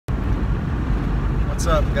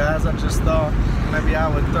What's up, guys? I just thought maybe I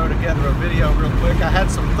would throw together a video real quick. I had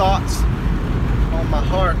some thoughts on my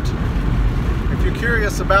heart. If you're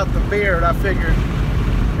curious about the beard, I figured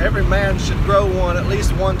every man should grow one at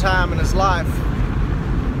least one time in his life.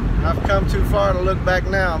 I've come too far to look back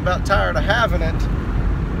now. I'm about tired of having it.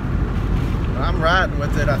 But I'm riding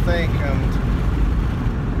with it, I think,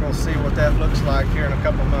 and we'll see what that looks like here in a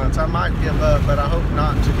couple months. I might give up, but I hope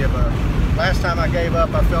not to give up. Last time I gave up,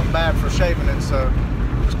 I felt bad for shaving it, so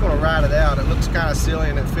I'm just going to ride it out. It looks kind of silly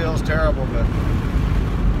and it feels terrible, but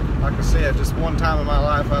like I said, just one time in my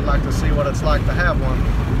life, I'd like to see what it's like to have one.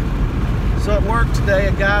 So at work today,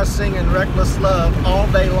 a guy's singing Reckless Love all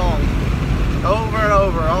day long, over and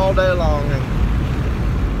over, all day long,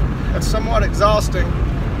 and it's somewhat exhausting.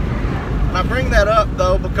 And I bring that up,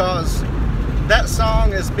 though, because that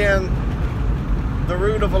song has been the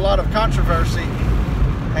root of a lot of controversy,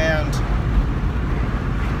 and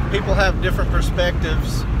people have different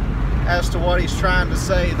perspectives as to what he's trying to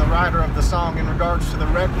say, the writer of the song, in regards to the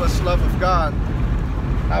reckless love of God.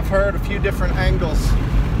 I've heard a few different angles.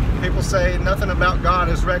 People say nothing about God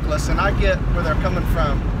is reckless, and I get where they're coming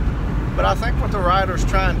from. But I think what the writer's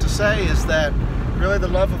trying to say is that really the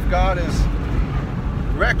love of God is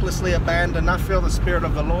recklessly abandoned. I feel the Spirit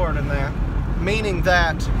of the Lord in that, meaning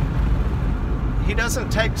that he doesn't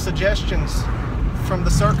take suggestions from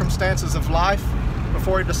the circumstances of life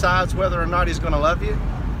before he decides whether or not he's going to love you.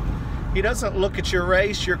 He doesn't look at your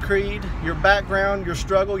race, your creed, your background, your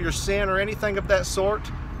struggle, your sin, or anything of that sort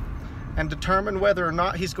and determine whether or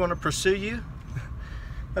not he's going to pursue you.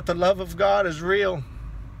 That the love of God is real.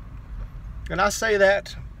 And I say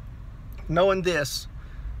that knowing this,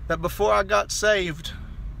 that before I got saved,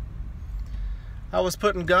 I was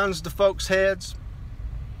putting guns to folks' heads,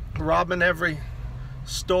 robbing every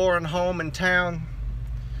store and home in town,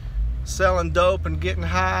 selling dope and getting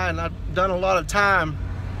high, and I'd done a lot of time.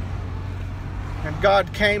 And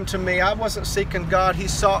God came to me. I wasn't seeking God, he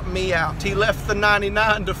sought me out. He left the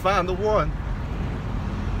 99 to find the one.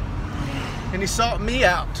 And he sought me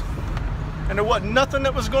out. And there wasn't nothing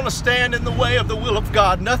that was going to stand in the way of the will of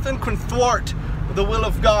God. Nothing can thwart the will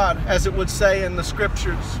of God, as it would say in the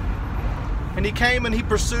scriptures. And he came and he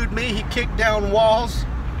pursued me. He kicked down walls.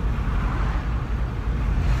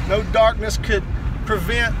 No darkness could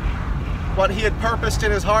prevent what he had purposed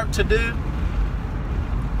in his heart to do.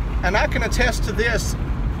 And I can attest to this.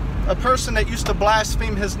 A person that used to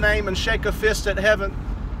blaspheme his name and shake a fist at heaven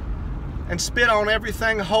and spit on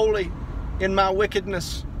everything holy in my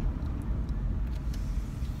wickedness.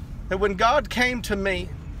 That when God came to me,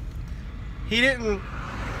 he didn't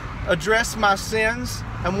address my sins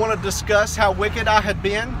and want to discuss how wicked I had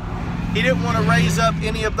been. He didn't want to raise up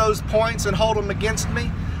any of those points and hold them against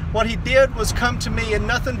me. What he did was come to me in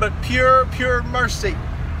nothing but pure mercy.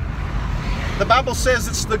 The Bible says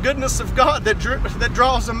it's the goodness of God that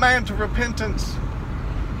draws a man to repentance.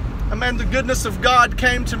 And the goodness of God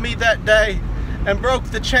came to me that day and broke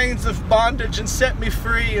the chains of bondage and set me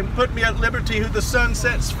free and put me at liberty. Who the Son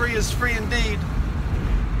sets free is free indeed.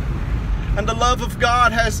 And the love of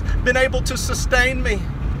God has been able to sustain me.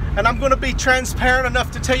 And I'm going to be transparent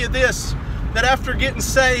enough to tell you this, that after getting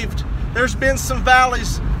saved, there's been some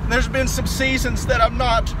valleys, there's been some seasons that I'm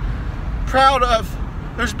not proud of.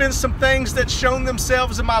 There's been some things that shown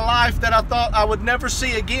themselves in my life that I thought I would never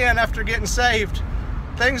see again after getting saved.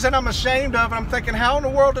 Things that I'm ashamed of, and I'm thinking, how in the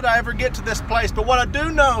world did I ever get to this place? But what I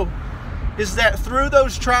do know is that through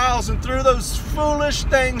those trials and through those foolish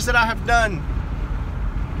things that I have done,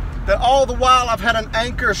 that all the while I've had an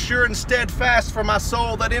anchor sure and steadfast for my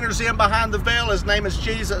soul that enters in behind the veil. His name is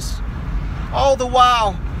Jesus. All the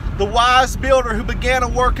while, the wise builder who began a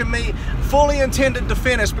work in me fully intended to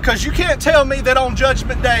finish, because you can't tell me that on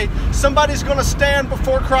Judgment Day somebody's going to stand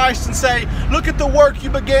before Christ and say, look at the work you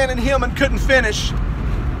began in him and couldn't finish.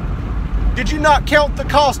 Did you not count the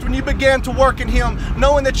cost when you began to work in him,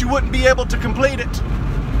 knowing that you wouldn't be able to complete it?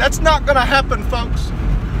 That's not going to happen, folks.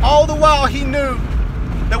 All the while he knew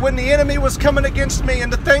that when the enemy was coming against me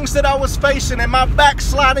and the things that I was facing and my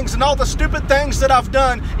backslidings and all the stupid things that I've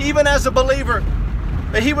done, even as a believer,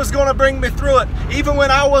 that he was going to bring me through it. Even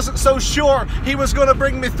when I wasn't so sure, he was going to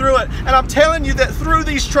bring me through it. And I'm telling you that through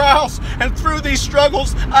these trials and through these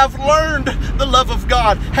struggles, I've learned the love of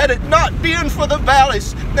God. Had it not been for the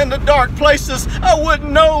valleys and the dark places, I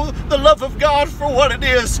wouldn't know the love of God for what it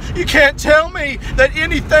is. You can't tell me that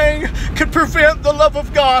anything could prevent the love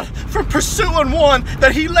of God from pursuing one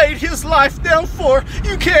that he laid his life down for.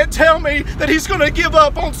 You can't tell me that he's going to give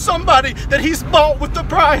up on somebody that he's bought with the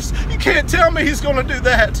price. You can't tell me he's going to do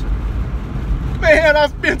that. Man,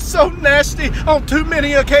 I've been so nasty on too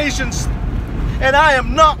many occasions. and I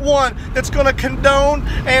am not one that's going to condone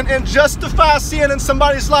and justify sin in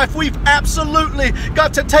somebody's life. We've absolutely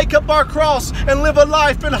got to take up our cross and live a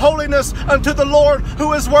life in holiness unto the Lord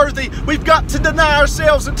who is worthy. We've got to deny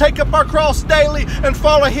ourselves and take up our cross daily and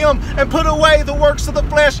follow Him and put away the works of the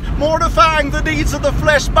flesh, mortifying the deeds of the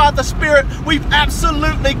flesh by the Spirit. We've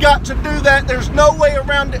absolutely got to do that. There's no way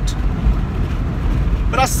around it.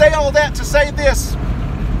 But I say all that to say this,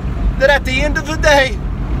 that at the end of the day,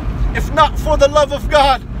 if not for the love of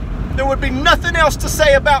God, there would be nothing else to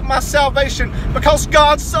say about my salvation, because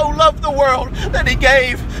God so loved the world that He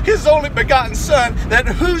gave His only begotten Son, that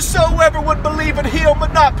whosoever would believe in Him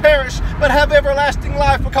would not perish but have everlasting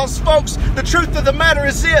life. Because, folks, the truth of the matter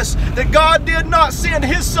is this, that God did not send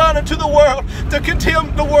His Son into the world to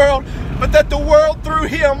condemn the world, but that the world through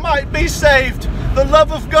Him might be saved. The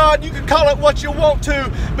love of God, you can call it what you want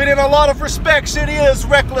to, but in a lot of respects it is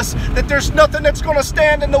reckless, that there's nothing that's going to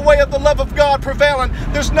stand in the way of the love of God prevailing.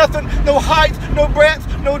 There's nothing, no height, no breadth,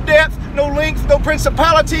 no depth, no length, no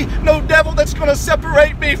principality, no devil that's going to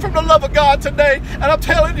separate me from the love of God today. And I'm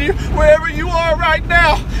telling you, wherever you are right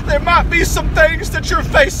now, there might be some things that you're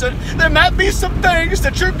facing. There might be some things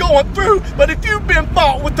that you're going through. But if you've been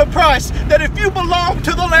bought with the price, that if you belong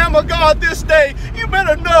to the Lamb of God this day, you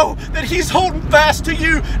better know that He's holding fast to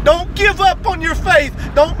you. Don't give up on your faith.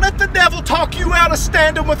 Don't let the devil talk you out of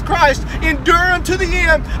standing with Christ. Endure unto the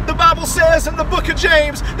end. The Bible says in the book of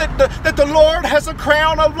James that the Lord has a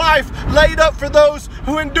crown of life laid up for those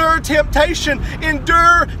who endure temptation.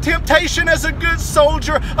 Endure temptation as a good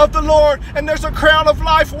soldier of the Lord, and there's a crown of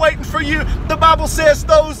life waiting for you. The Bible says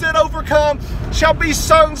those that overcome shall be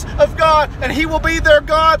sons of God, and He will be their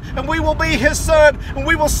God, and we will be His son, and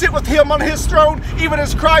we will sit with Him on His throne, even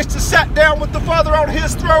as Christ has sat down with the Father on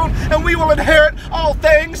His throne, and we will inherit all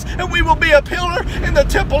things, and we will be a pillar in the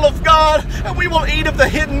temple of God, and we will eat of the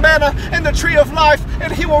hidden manna and the tree of life,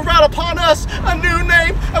 and He will write upon us a new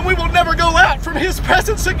name, and we will never go out from His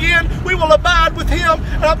presence again. We will abide with Him,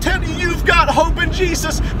 and I'm telling you, you've got hope in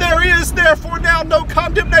Jesus. There is therefore now no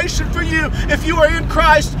condemnation for you if you are in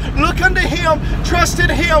Christ. Look unto Him, trust in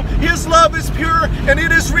Him. His love is pure and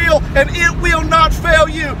it is real, and it will not fail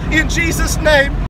you. In Jesus' name.